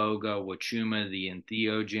ayahuasca, iboga, wachuma, the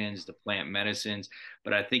entheogens, the plant medicines.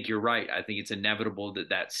 But I think you're right. I think it's inevitable that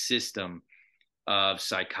that system of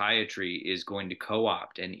psychiatry is going to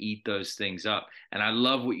co-opt and eat those things up. And I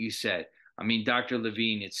love what you said. I mean, Dr.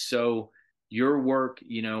 Levine, it's so your work,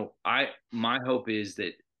 I my hope is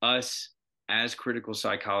that us as critical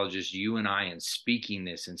psychologists, you and I, and speaking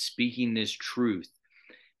this truth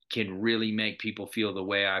can really make people feel the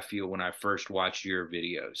way I feel when I first watched your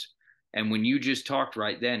videos. And when you just talked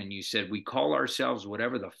right then and you said, we call ourselves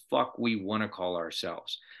whatever the fuck we want to call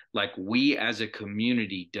ourselves. Like we as a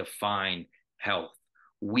community define health.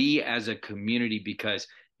 We as a community, because,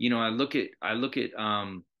 I look at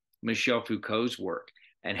Michel Foucault's work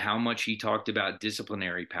and how much he talked about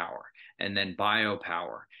disciplinary power and then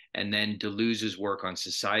biopower and then Deleuze's work on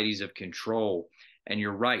societies of control. And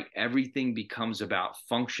you're right, everything becomes about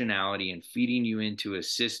functionality and feeding you into a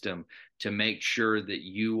system to make sure that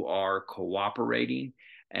you are cooperating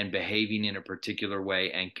and behaving in a particular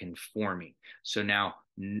way and conforming. So now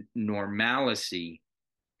normalcy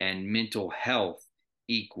and mental health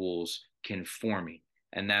equals conforming.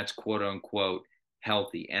 And that's quote unquote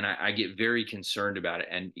healthy. And I get very concerned about it.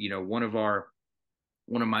 And,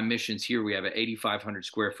 one of my missions here, we have an 8,500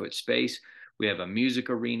 square foot space. We have a music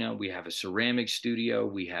arena. We have a ceramic studio.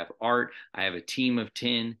 We have art. I have a team of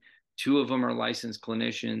 10. Two of them are licensed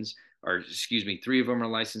clinicians, or excuse me, three of them are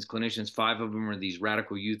licensed clinicians. Five of them are these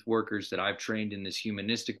radical youth workers that I've trained in this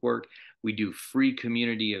humanistic work. We do free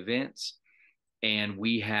community events, and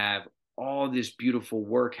we have all this beautiful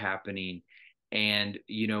work happening. And,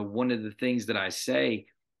 one of the things that I say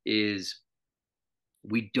is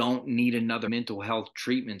we don't need another mental health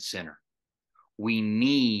treatment center. We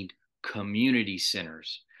need community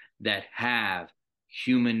centers that have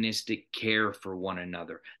humanistic care for one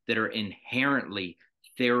another, that are inherently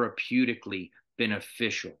therapeutically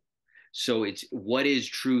beneficial. So it's what is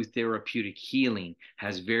true therapeutic healing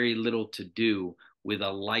has very little to do with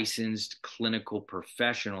a licensed clinical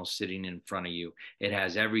professional sitting in front of you. It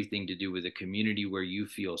has everything to do with a community where you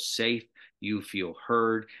feel safe, you feel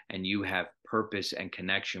heard, and you have purpose and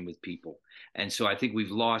connection with people. And so I think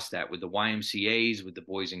we've lost that with the YMCAs, with the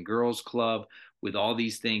Boys and Girls Club, with all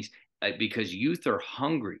these things, because youth are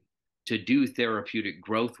hungry to do therapeutic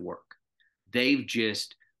growth work. They've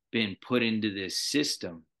just been put into this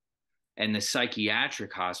system, and the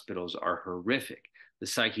psychiatric hospitals are horrific. The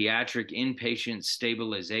psychiatric inpatient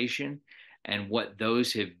stabilization and what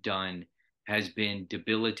those have done has been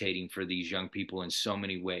debilitating for these young people in so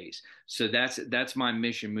many ways. So that's my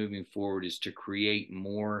mission moving forward, is to create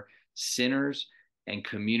more centers and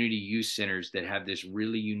community youth centers that have this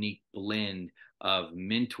really unique blend of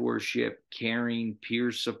mentorship, caring,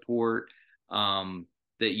 peer support,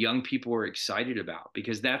 that young people are excited about,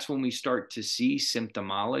 because that's when we start to see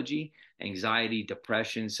symptomology, anxiety,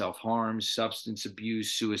 depression, self-harm, substance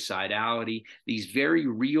abuse, suicidality, these very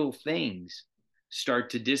real things start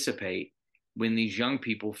to dissipate when these young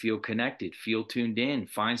people feel connected, feel tuned in,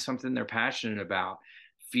 find something they're passionate about,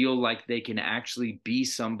 feel like they can actually be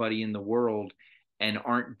somebody in the world and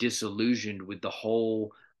aren't disillusioned with the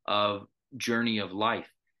whole of journey of life.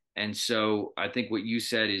 And so I think what you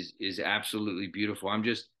said is absolutely beautiful.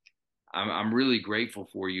 I'm really grateful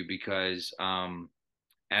for you, because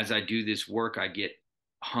as I do this work, I get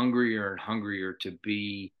hungrier and hungrier to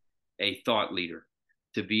be a thought leader,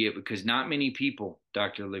 to be it, because not many people,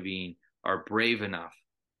 Dr. Levine, are brave enough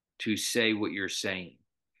to say what you're saying,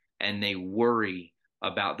 and they worry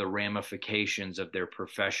about the ramifications of their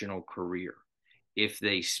professional career if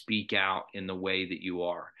they speak out in the way that you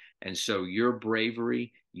are. And so your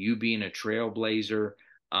bravery, you being a trailblazer,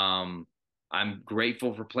 I'm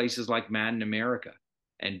grateful for places like Mad in America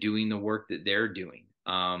and doing the work that they're doing.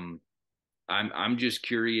 I'm just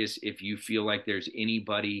curious if you feel like there's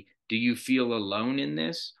anybody. Do you feel alone in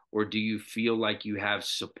this, or do you feel like you have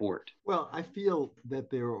support? Well, I feel that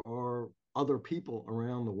there are other people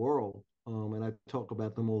around the world, and I talk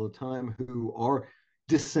about them all the time, who are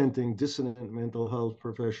dissident mental health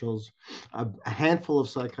professionals, a handful of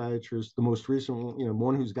psychiatrists. The most recent one,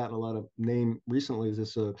 one who's gotten a lot of name recently is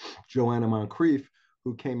this Joanna Moncrief,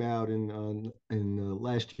 who came out in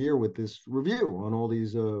last year with this review on all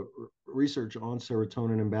these research on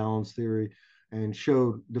serotonin imbalance theory, and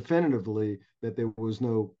showed definitively that there was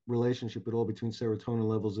no relationship at all between serotonin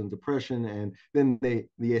levels and depression. And then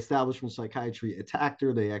the establishment psychiatry attacked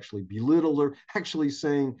her. They actually belittled her, actually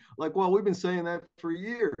saying like, well, we've been saying that for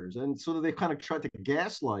years. And so they kind of tried to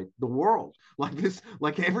gaslight the world like this,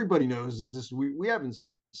 like everybody knows this. We haven't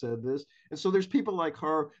said this. And so there's people like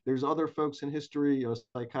her. There's other folks in history,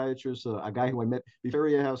 psychiatrists, a guy who I met before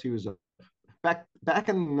House. He was back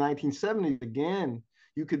in the 1970s again.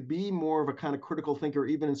 you could be more of a kind of critical thinker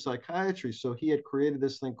even in psychiatry. So he had created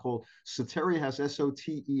this thing called Soteria,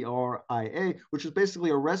 Soteria, which is basically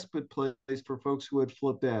a respite place for folks who had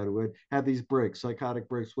flipped out, who had had these breaks, psychotic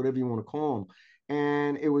breaks, whatever you want to call them.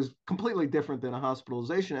 And it was completely different than a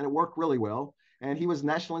hospitalization, and it worked really well. And he was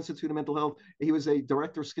National Institute of Mental Health. He was a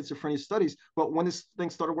director of schizophrenia studies. But when this thing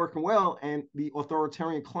started working well, and the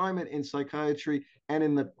authoritarian climate in psychiatry and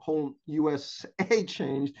in the whole USA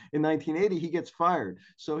changed in 1980, he gets fired.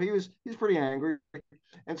 So he's pretty angry.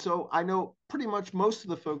 And so I know pretty much most of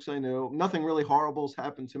the folks I know, nothing really horrible has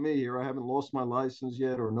happened to me here. I haven't lost my license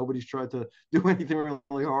yet, or nobody's tried to do anything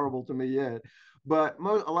really horrible to me yet. But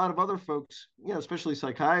a lot of other folks, especially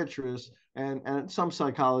psychiatrists and some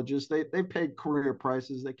psychologists, they paid career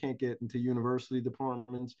prices. They can't get into university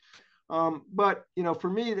departments. But for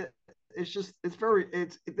me, there's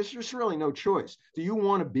just really no choice. Do you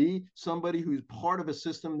want to be somebody who's part of a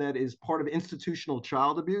system that is part of institutional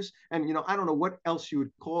child abuse? And I don't know what else you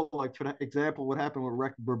would call, like, for example, what happened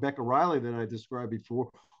with Rebecca Riley that I described before,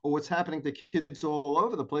 or what's happening to kids all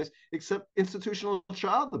over the place, except institutional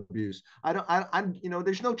child abuse.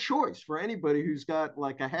 There's no choice for anybody who's got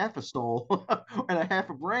like a half a soul and a half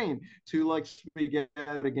a brain to like speak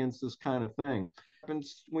out against this kind of thing.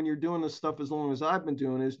 Happens when you're doing this stuff as long as I've been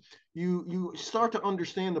doing is you start to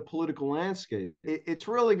understand the political landscape. It's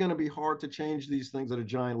really going to be hard to change these things at a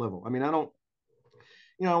giant level. I mean, I don't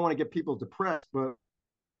want to get people depressed, but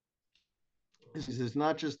this is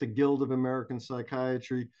not just the Guild of American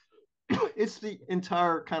Psychiatry. It's the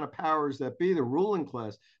entire kind of powers that be, the ruling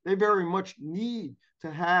class. They very much need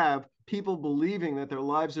to have people believing that their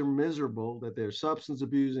lives are miserable, that they're substance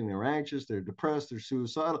abusing, they're anxious, they're depressed, they're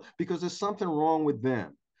suicidal, because there's something wrong with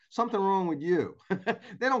them, something wrong with you.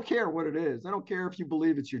 They don't care what it is. They don't care if you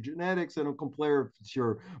believe it's your genetics. They don't care if it's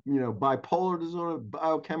your, bipolar disorder,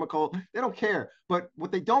 biochemical. They don't care. But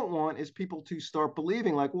what they don't want is people to start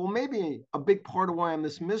believing like, well, maybe a big part of why I'm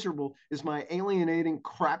this miserable is my alienating,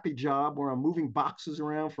 crappy job where I'm moving boxes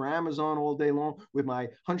around for Amazon all day long with my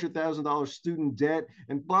 $100,000 student debt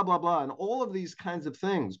and blah, blah, blah. And all of these kinds of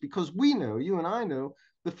things, because we know, you and I know,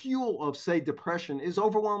 the fuel of, say, depression is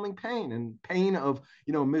overwhelming pain, and pain of,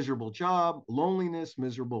 miserable job, loneliness,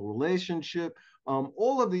 miserable relationship,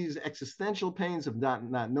 all of these existential pains of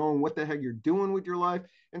not knowing what the heck you're doing with your life.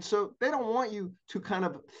 And so they don't want you to kind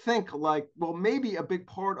of think like, well, maybe a big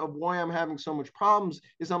part of why I'm having so much problems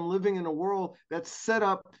is I'm living in a world that's set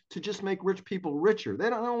up to just make rich people richer. They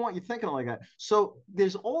don't want you thinking like that. So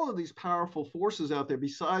there's all of these powerful forces out there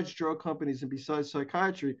besides drug companies and besides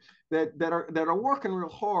psychiatry that are working real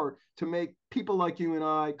hard to make people like you and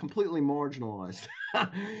I completely marginalized.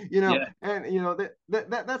 Yeah. And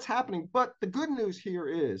that's happening. But the good news here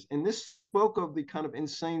is, and this spoke of the kind of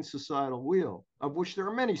insane societal wheel, of which there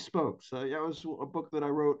are many spokes. That was a book that I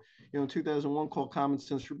wrote, in 2001 called Common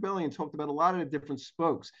Sense Rebellion, talked about a lot of the different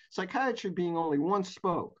spokes. Psychiatry being only one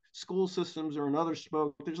spoke. School systems are another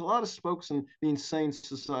spoke. There's a lot of spokes in the insane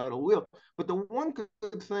societal wheel. But the one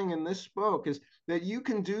good thing in this spoke is that you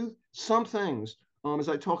can do some things, as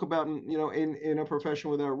I talk about in A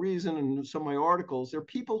Profession Without Reason and some of my articles. There are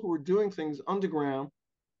people who are doing things underground,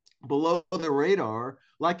 below the radar,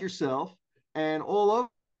 like yourself, and all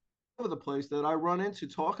over the place that I run into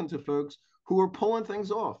talking to folks who are pulling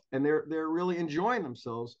things off, and they're really enjoying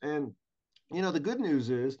themselves. And the good news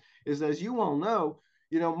is as you all know,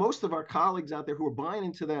 most of our colleagues out there who are buying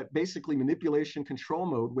into that basically manipulation control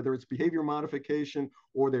mode, whether it's behavior modification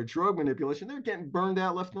or their drug manipulation, they're getting burned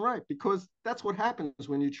out left and right, because that's what happens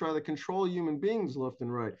when you try to control human beings left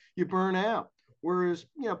and right. You burn out. Whereas,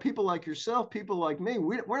 people like yourself, people like me,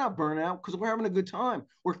 we're not burnt out because we're having a good time.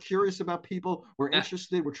 We're curious about people. We're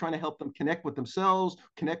interested. We're trying to help them connect with themselves,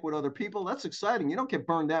 connect with other people. That's exciting. You don't get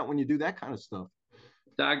burned out when you do that kind of stuff.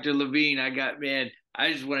 Dr. Levine, I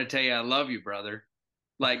just want to tell you I love you, brother.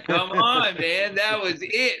 Like, come on, man. That was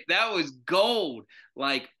it. That was gold.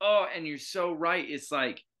 Like, oh, and you're so right. It's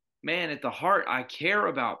like, man, at the heart, I care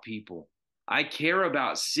about people. I care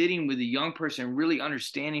about sitting with a young person, really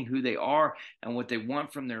understanding who they are and what they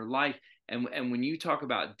want from their life. And when you talk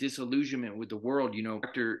about disillusionment with the world,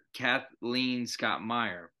 Dr. Kathleen Scott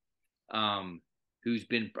Meyer, um, who's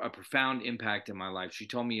been a profound impact in my life, she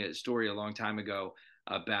told me a story a long time ago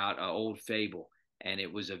about an old fable, and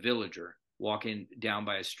it was a villager walking down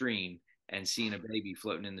by a stream and seeing a baby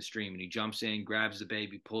floating in the stream, and he jumps in, grabs the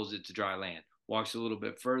baby, pulls it to dry land. Walks a little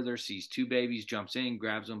bit further, sees two babies, jumps in,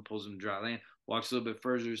 grabs them, pulls them to dry land. Walks a little bit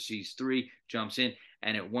further, sees three, jumps in,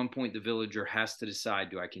 And at one point, the villager has to decide,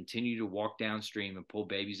 do I continue to walk downstream and pull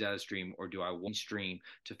babies out of the stream, or do I walk stream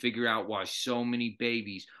to figure out why so many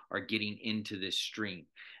babies are getting into this stream?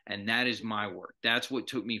 And that is my work. That's what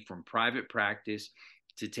took me from private practice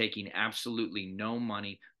to taking absolutely no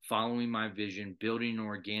money, following my vision, building an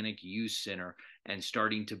organic youth center, and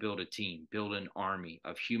starting to build a team, build an army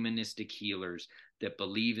of humanistic healers that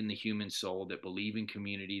believe in the human soul, that believe in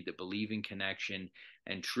community, that believe in connection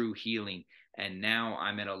and true healing. And now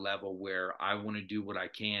I'm at a level where I want to do what I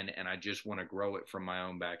can, and I just want to grow it from my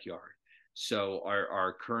own backyard. So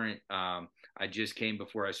our current, I just came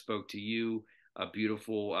before I spoke to you, a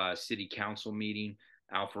beautiful city council meeting,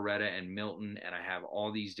 Alpharetta and Milton, and I have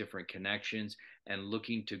all these different connections and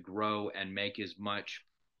looking to grow and make as much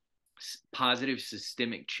positive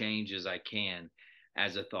systemic change as I can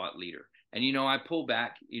as a thought leader. And I pull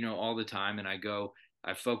back, all the time, and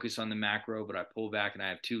I focus on the macro, but I pull back, and I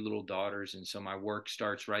have two little daughters, and so my work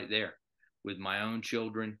starts right there with my own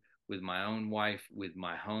children, with my own wife, with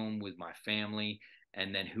my home, with my family,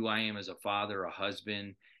 and then who I am as a father, a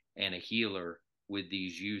husband, and a healer with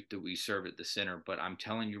these youth that we serve at the center. But I'm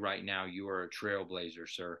telling you right now, you are a trailblazer,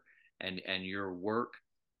 sir. And your work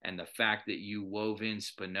and the fact that you wove in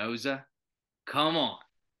Spinoza, come on.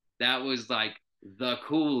 That was like the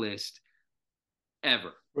coolest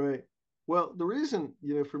ever. Right. Well, the reason,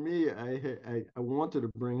 for me, I wanted to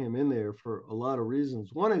bring him in there for a lot of reasons.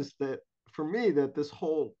 One is that for me, that this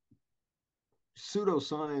whole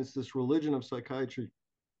pseudoscience, this religion of psychiatry,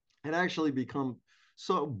 had actually become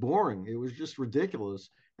so boring. It was just ridiculous.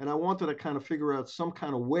 And I wanted to kind of figure out some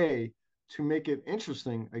kind of way to make it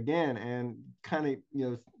interesting again. And kind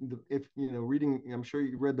of, if, reading, I'm sure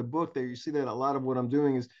you read the book there, you see that a lot of what I'm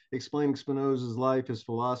doing is explaining Spinoza's life, his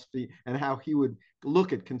philosophy, and how he would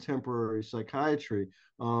look at contemporary psychiatry.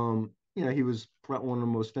 He was one of the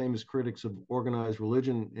most famous critics of organized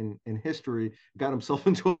religion in history, got himself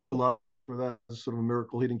into a lot for that. It's sort of a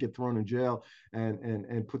miracle he didn't get thrown in jail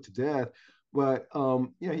and put to death. But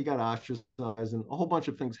he got ostracized, and a whole bunch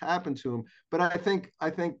of things happened to him. But I think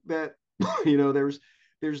that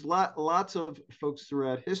there's lots of folks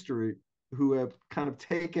throughout history who have kind of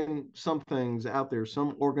taken some things out there,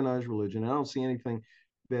 some organized religion. I don't see anything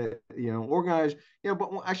that organized. But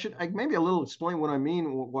I maybe a little explain what I mean.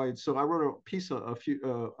 Why? So I wrote a piece a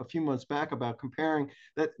few months back about comparing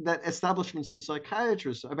that establishment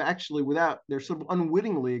psychiatrists have actually, without, they're sort of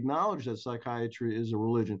unwittingly acknowledged that psychiatry is a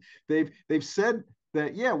religion. They've said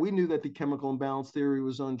that, yeah, we knew that the chemical imbalance theory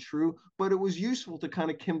was untrue, but it was useful to kind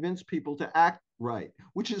of convince people to act right,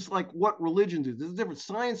 which is like what religion does. There's a difference.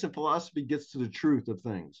 Science and philosophy gets to the truth of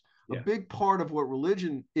things. A Yeah. big part of what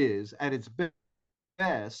religion is at its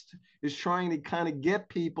best is trying to kind of get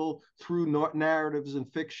people through narratives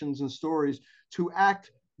and fictions and stories to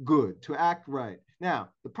act good, to act right. Now,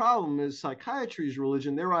 the problem is psychiatry's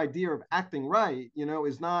religion, their idea of acting right,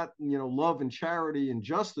 is not, love and charity and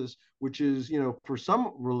justice, which is, for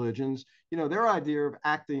some religions, their idea of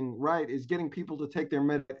acting right is getting people to take their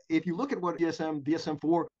med. If you look at what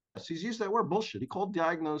DSM-4, he's used that word bullshit. He called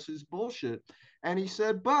diagnosis bullshit. And he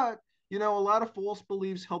said, but a lot of false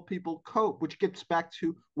beliefs help people cope, which gets back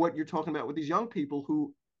to what you're talking about with these young people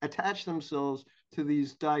who attach themselves to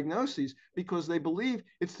these diagnoses because they believe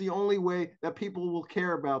it's the only way that people will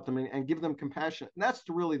care about them and give them compassion. And that's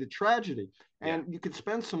really the tragedy. Yeah. And you could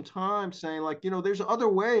spend some time saying, like, there's other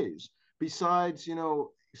ways besides,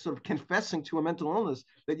 sort of confessing to a mental illness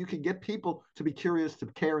that you could get people to be curious, to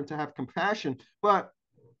care, and to have compassion. But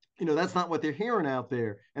that's not what they're hearing out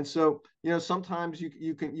there. And so, sometimes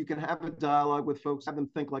you can have a dialogue with folks, have them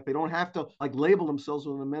think like they don't have to like label themselves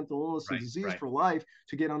with a mental illness and Right. disease Right. for life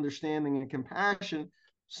to get understanding and compassion.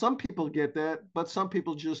 Some people get that, but some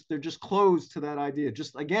people they're just closed to that idea.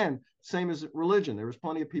 Just again, same as religion. There was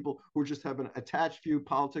plenty of people who just have an attached view of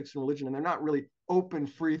politics and religion, and they're not really open,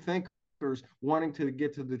 free thinkers wanting to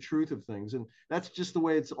get to the truth of things. And that's just the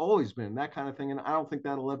way it's always been, that kind of thing. And I don't think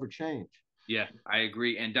that'll ever change. Yeah, I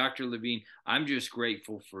agree. And Dr. Levine, I'm just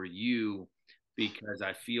grateful for you because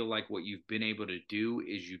I feel like what you've been able to do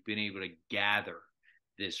is you've been able to gather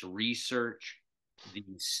this research,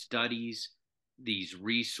 these studies, these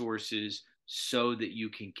resources so that you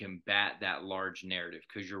can combat that large narrative.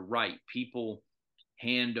 Because you're right, people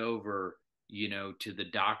hand over, to the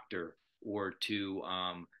doctor or to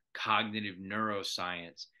cognitive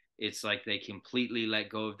neuroscience. It's like they completely let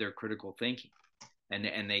go of their critical thinking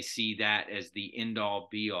and they see that as the end all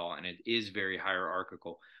be all, and it is very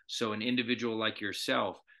hierarchical. So an individual like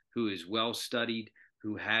yourself who is well studied,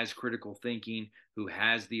 who has critical thinking, who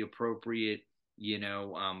has the appropriate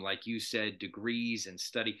like you said, degrees and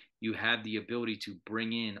study, you have the ability to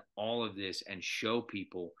bring in all of this and show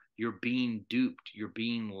people you're being duped, you're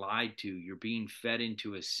being lied to, you're being fed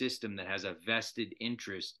into a system that has a vested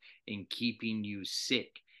interest in keeping you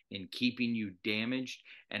sick, in keeping you damaged,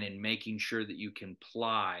 and in making sure that you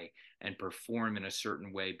comply and perform in a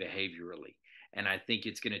certain way behaviorally. And I think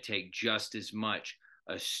it's going to take just as much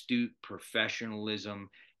astute professionalism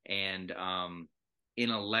and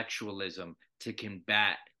intellectualism to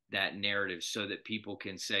combat that narrative so that people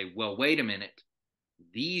can say, well, wait a minute,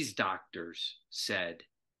 these doctors said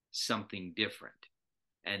something different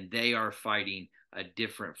and they are fighting a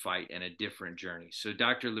different fight and a different journey. So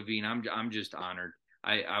Dr. Levine, I'm just honored.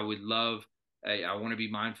 I would love, I want to be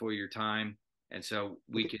mindful of your time. And so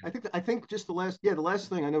we Okay, can, I think just the last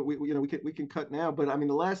thing I know we can cut now, but I mean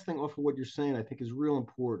the last thing off of what you're saying I think is real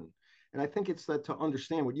important, and I think it's that to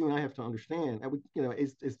understand what you and I have to understand, and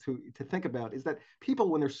is to think about is that people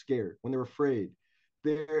when they're scared, when they're afraid,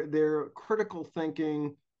 their critical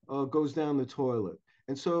thinking goes down the toilet,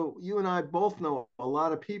 and so you and I both know a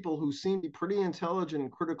lot of people who seem to be pretty intelligent and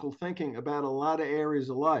critical thinking about a lot of areas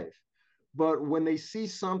of life, but when they see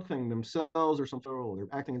something themselves or something, or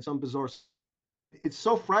they're acting in some bizarre, it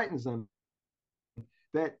so frightens them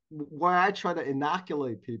that why I try to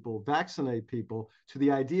inoculate people, vaccinate people to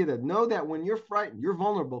the idea that know that when you're frightened, you're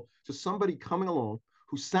vulnerable to somebody coming along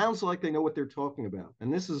who sounds like they know what they're talking about.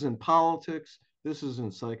 And this is in politics, this is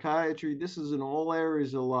in psychiatry, this is in all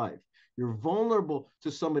areas of life. You're vulnerable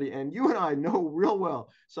to somebody, and you and I know real well.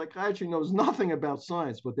 Psychiatry knows nothing about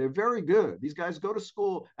science, but they're very good. These guys go to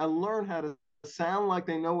school and learn how to sound like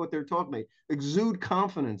they know what they're talking about, exude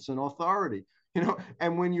confidence and authority.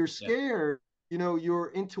 And when you're yeah, scared,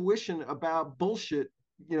 your intuition about bullshit,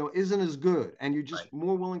 isn't as good, and you're just right.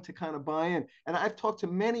 more willing to kind of buy in. And I've talked to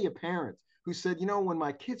many a parent who said, when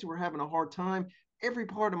my kids were having a hard time, every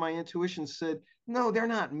part of my intuition said, no, they're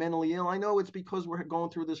not mentally ill. I know it's because we're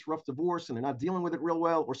going through this rough divorce and they're not dealing with it real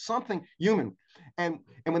well or something human. And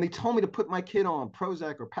when they told me to put my kid on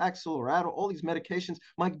Prozac or Paxil or Adderall, all these medications,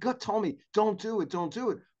 my gut told me, don't do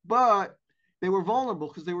it. But they were vulnerable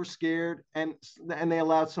because they were scared, and they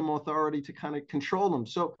allowed some authority to kind of control them.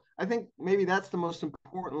 So I think maybe that's the most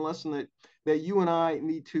important lesson that you and I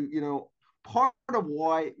need to, part of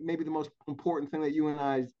why maybe the most important thing that you and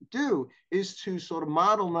I do is to sort of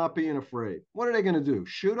model not being afraid. What are they going to do?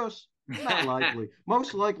 Shoot us? Not likely.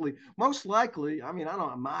 Most likely. I mean, I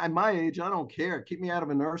don't. My age, I don't care. Keep me out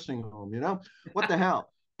of a nursing home. What the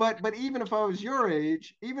hell? But even if I was your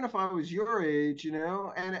age, it's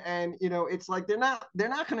like they're not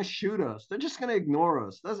going to shoot us. They're just going to ignore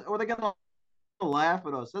us. Or they're going to laugh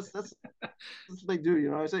at us. That's what they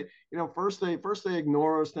do. I say, first they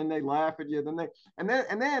ignore us, then they laugh at you, then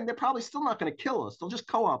they're probably still not going to kill us. They'll just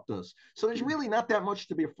co-opt us. So there's really not that much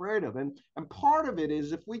to be afraid of. And part of it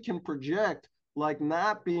is if we can project like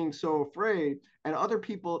not being so afraid, and other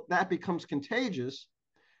people that becomes contagious,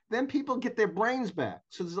 then people get their brains back.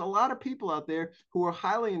 So there's a lot of people out there who are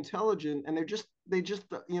highly intelligent, and they're just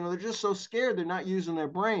so scared they're not using their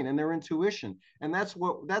brain and their intuition. And that's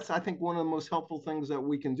I think one of the most helpful ththings that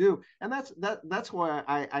we can do. And that's why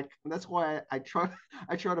I try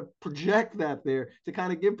I try to project that there to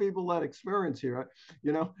kind of give people that experience here.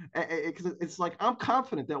 It's like I'm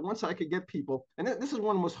confident that once I could get people, and this is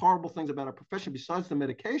one of the most horrible things about our profession, besides the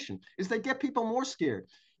medication, is they get people more scared.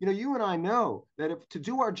 You and I know that if to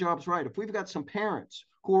do our jobs right, if we've got some parents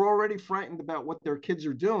who are already frightened about what their kids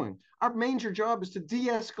are doing, our major job is to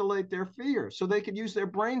de-escalate their fear so they could use their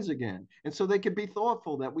brains again. And so they could be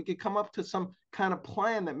thoughtful, that we could come up to some kind of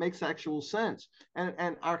plan that makes actual sense.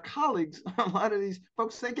 And our colleagues, a lot of these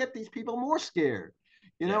folks, they get these people more scared,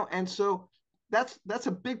 Yeah. and so that's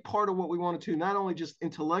a big part of what we want to do, not only just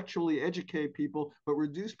intellectually educate people, but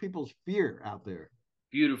reduce people's fear out there.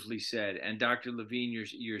 Beautifully said. And Dr. Levine,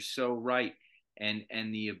 you're so right. And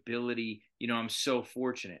the ability, I'm so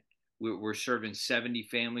fortunate. We're serving 70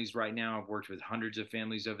 families right now. I've worked with hundreds of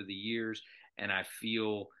families over the years, and I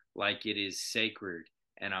feel like it is sacred,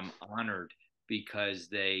 and I'm honored because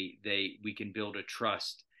we can build a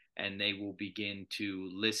trust, and they will begin to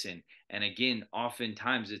listen. And again,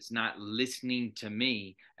 oftentimes it's not listening to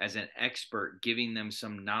me as an expert, giving them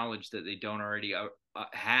some knowledge that they don't already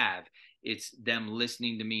have. It's them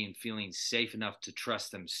listening to me and feeling safe enough to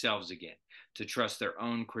trust themselves again, to trust their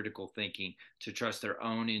own critical thinking, to trust their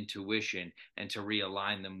own intuition, and to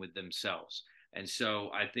realign them with themselves. And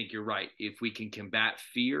so I think you're right. If we can combat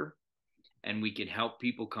fear and we can help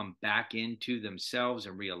people come back into themselves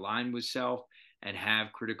and realign with self and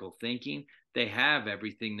have critical thinking, they have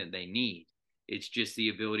everything that they need. It's just the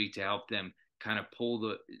ability to help them kind of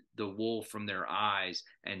pull the wool from their eyes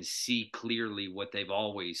and see clearly what they've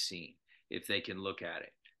always seen if they can look at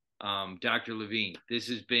it. Dr. Levine, this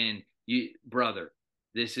has been you, brother.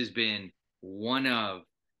 This has been one of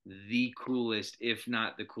the coolest, if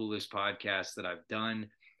not the coolest, podcasts that I've done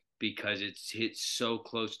because it's hit so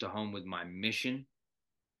close to home with my mission.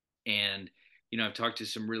 And I've talked to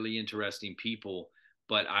some really interesting people,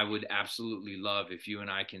 but I would absolutely love if you and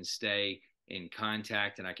I can stay in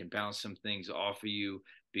contact and I can bounce some things off of you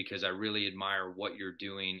because I really admire what you're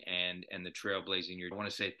doing and the trailblazing you're. I want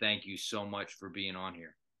to say thank you so much for being on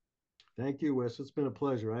here. Thank you, Wes. It's been a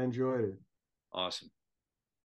pleasure. I enjoyed it. Awesome.